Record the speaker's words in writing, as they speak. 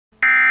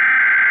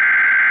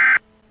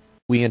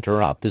we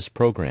interrupt this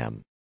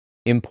program.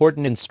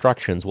 Important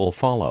instructions will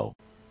follow.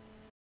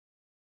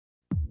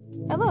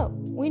 Hello,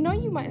 we know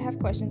you might have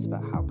questions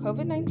about how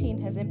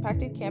COVID-19 has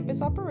impacted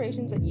campus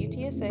operations at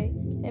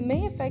UTSA and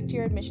may affect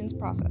your admissions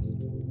process.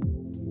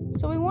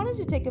 So we wanted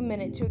to take a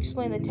minute to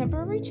explain the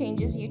temporary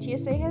changes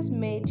UTSA has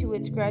made to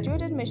its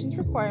graduate admissions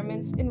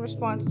requirements in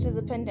response to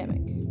the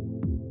pandemic.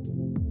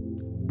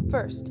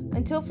 First,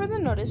 until further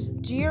notice,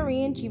 GRE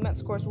and GMAT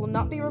scores will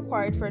not be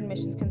required for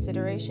admissions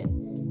consideration.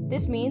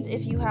 This means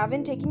if you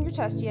haven't taken your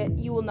test yet,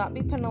 you will not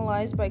be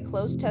penalized by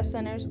closed test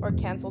centers or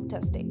canceled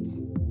test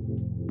dates.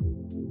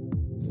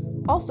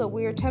 Also,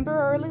 we are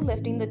temporarily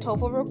lifting the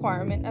TOEFL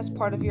requirement as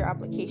part of your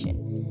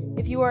application.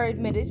 If you are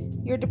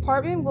admitted, your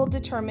department will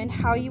determine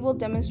how you will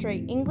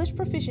demonstrate English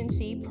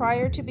proficiency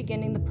prior to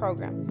beginning the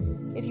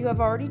program. If you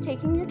have already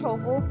taken your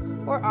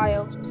TOEFL or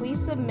IELTS,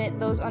 please submit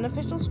those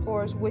unofficial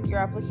scores with your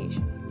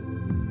application.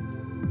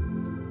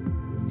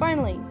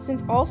 Finally,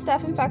 since all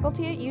staff and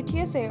faculty at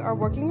UTSA are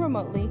working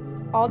remotely,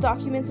 all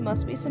documents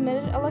must be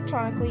submitted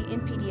electronically in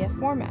PDF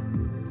format.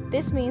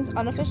 This means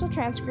unofficial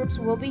transcripts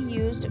will be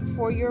used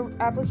for your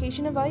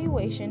application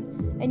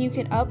evaluation, and you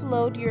can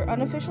upload your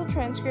unofficial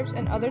transcripts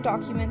and other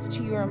documents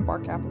to your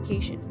Embark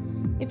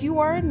application. If you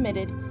are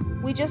admitted,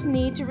 we just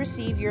need to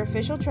receive your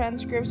official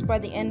transcripts by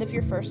the end of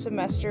your first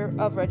semester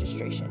of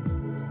registration.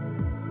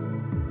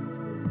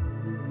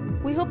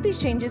 We hope these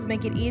changes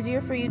make it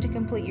easier for you to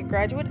complete your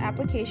graduate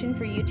application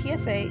for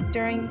UTSA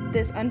during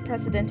this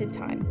unprecedented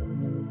time.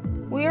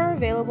 We are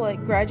available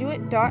at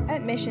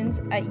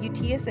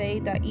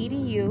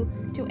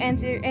graduate.admissions@utsa.edu to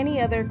answer any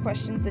other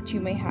questions that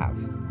you may have.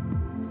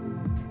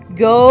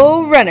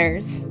 Go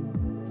Runners!